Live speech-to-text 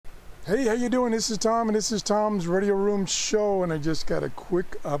Hey, how you doing? This is Tom, and this is Tom's Radio Room Show, and I just got a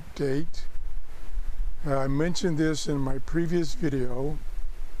quick update. I mentioned this in my previous video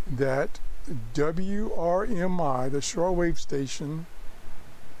that WRMI, the shortwave station,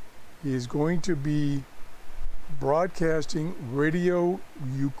 is going to be broadcasting Radio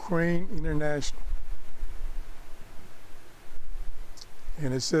Ukraine International.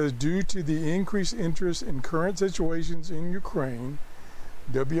 And it says, due to the increased interest in current situations in Ukraine,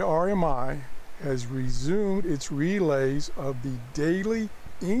 WRMI has resumed its relays of the daily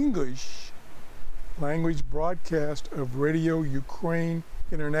English language broadcast of Radio Ukraine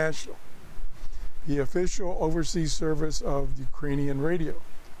International, the official overseas service of Ukrainian radio.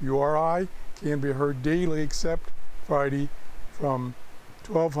 URI can be heard daily except Friday from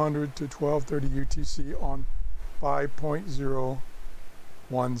 1200 to 1230 UTC on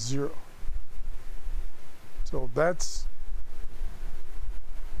 5.010. So that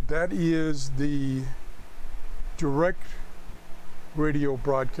is the direct radio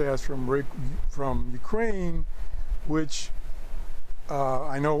broadcast from Ukraine, which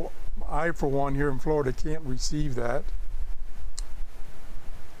I know I, for one, here in Florida, can't receive that.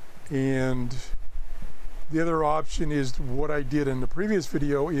 And the other option is what I did in the previous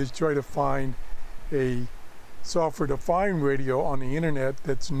video, is try to find a software-defined radio on the internet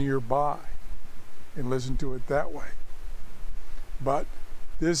that's nearby and listen to it that way. But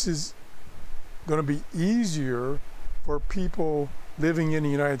this is going to be easier for people living in the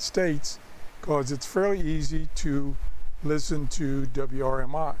United States because it's fairly easy to listen to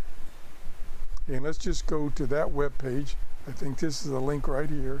WRMI. And let's just go to that web page. I think this is the link right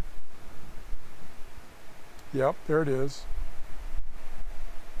here. Yep, there it is.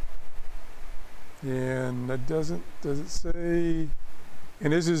 And that does it say?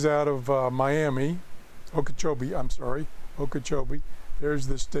 And this is out of Miami, Okeechobee, I'm sorry, Okeechobee. There's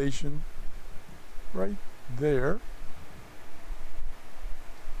the station right there.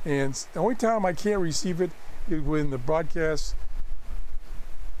 And the only time I can't receive it is when the broadcast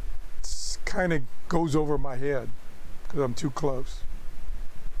kind of goes over my head because I'm too close.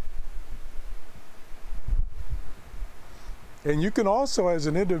 And you can also, as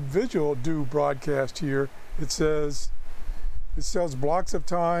an individual, do broadcast here. It sells blocks of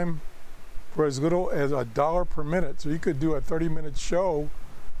time for as little as $1 per minute. So you could do a 30-minute show,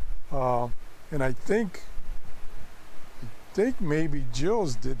 and I think maybe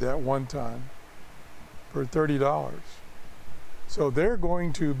Jill's did that one time for $30. So they're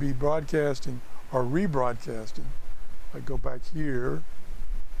going to be broadcasting or rebroadcasting. I go back here.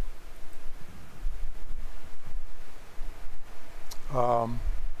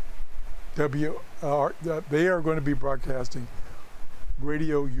 They are going to be broadcasting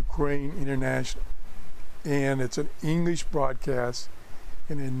Radio Ukraine International, and it's an English broadcast,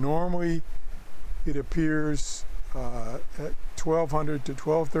 and then normally it appears at 1200 to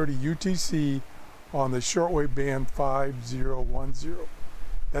 1230 UTC on the shortwave band 5010.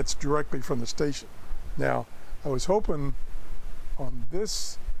 That's directly from the station. Now, I was hoping on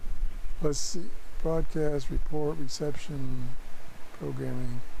this, let's see, broadcast, report, reception,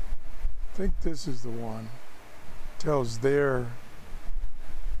 programming. I think this is the one. Tells their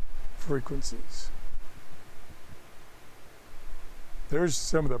frequencies. There's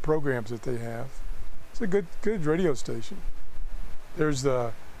some of the programs that they have. It's a good radio station. There's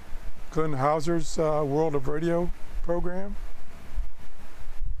the Glenn Hauser's World of Radio program,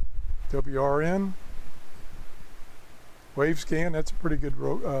 WRN, Wavescan, that's a pretty good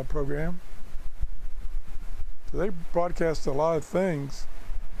program. So they broadcast a lot of things.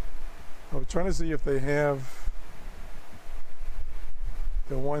 I was trying to see if they have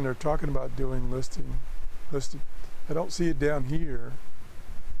the one they're talking about doing listed. I don't see it down here.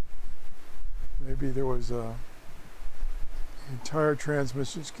 Maybe there was a entire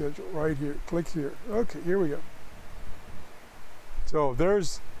transmission schedule right here. Click here. Okay, here we go. So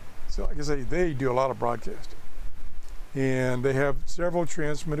like I say, they do a lot of broadcasting. And they have several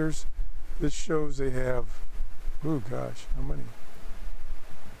transmitters. This shows they have, oh gosh, how many?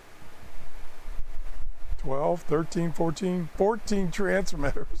 12, 13, 14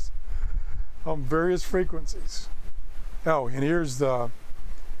 transmitters on various frequencies. Oh, and here's the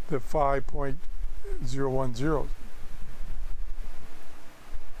 5.010.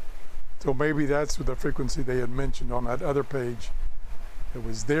 So maybe that's the frequency they had mentioned on that other page. It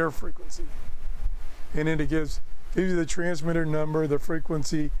was their frequency. And then it gives you the transmitter number, the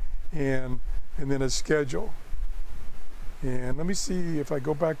frequency, and then a schedule. And let me see if I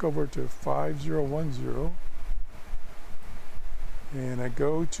go back over to 5010 and I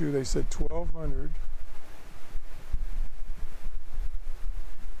go to, they said 1200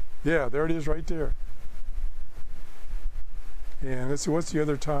 Yeah, there it is right there. And let's see, what's the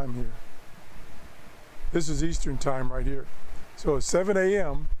other time here? This is Eastern time right here. So at 7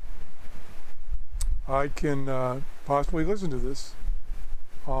 a.m., I can possibly listen to this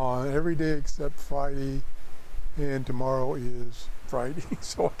on every day except Friday, and tomorrow is Friday,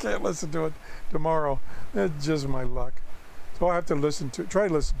 so I can't listen to it tomorrow. That's just my luck. So I'll have to try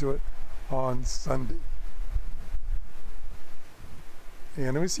to listen to it on Sunday.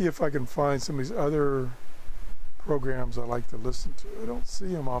 And let me see if I can find some of these other programs I like to listen to. I don't see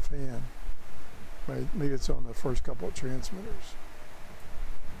them offhand. Maybe it's on the first couple of transmitters.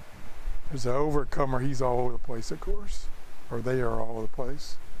 There's the Overcomer. He's all over the place, of course. Or they are all over the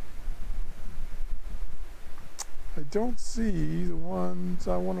place. I don't see the ones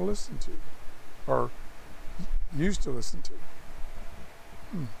I want to listen to. Or used to listen to.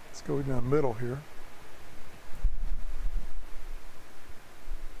 Let's go down the middle here.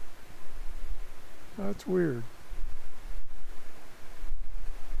 That's weird.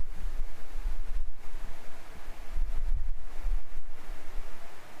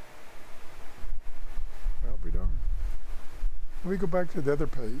 Well, be darned. Let me go back to the other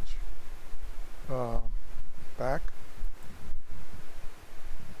page. Back.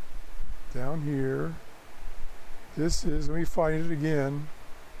 Down here. This is, let me find it again.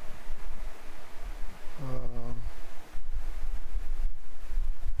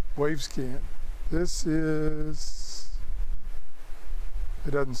 Wave scan. This is,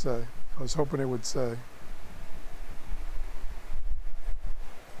 it doesn't say. I was hoping it would say.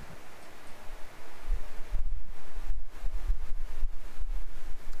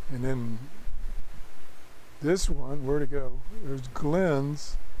 And then this one, where to go? There's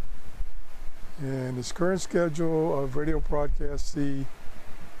Glenn's, and his current schedule of radio broadcasts. See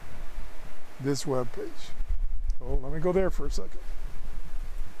this web page. So let me go there for a second.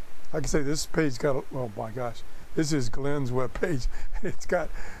 I can say this page got, oh my gosh, this is Glenn's web page. It's got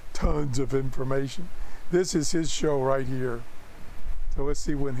tons of information. This is his show right here. So let's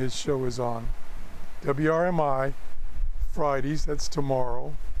see when his show is on. WRMI, Fridays, that's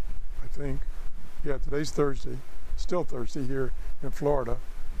tomorrow, I think. Yeah, today's Thursday, still Thursday here in Florida.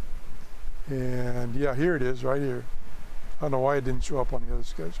 And yeah, here it is right here. I don't know why it didn't show up on the other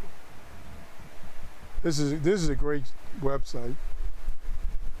schedule. This is a great website.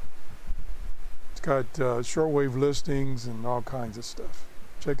 It's got shortwave listings and all kinds of stuff.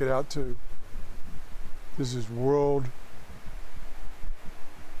 Check it out too. This is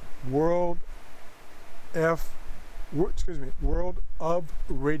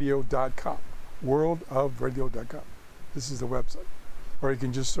worldofradio.com. Worldofradio.com. This is the website. Or you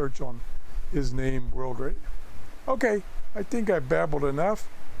can just search on his name, World Radio. Okay, I think I babbled enough.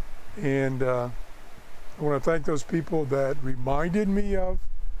 And I want to thank those people that reminded me of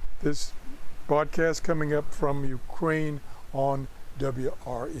this broadcast coming up from Ukraine on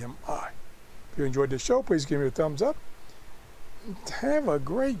WRMI. If you enjoyed the show, please give me a thumbs up. Have a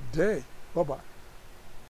great day. Bye-bye.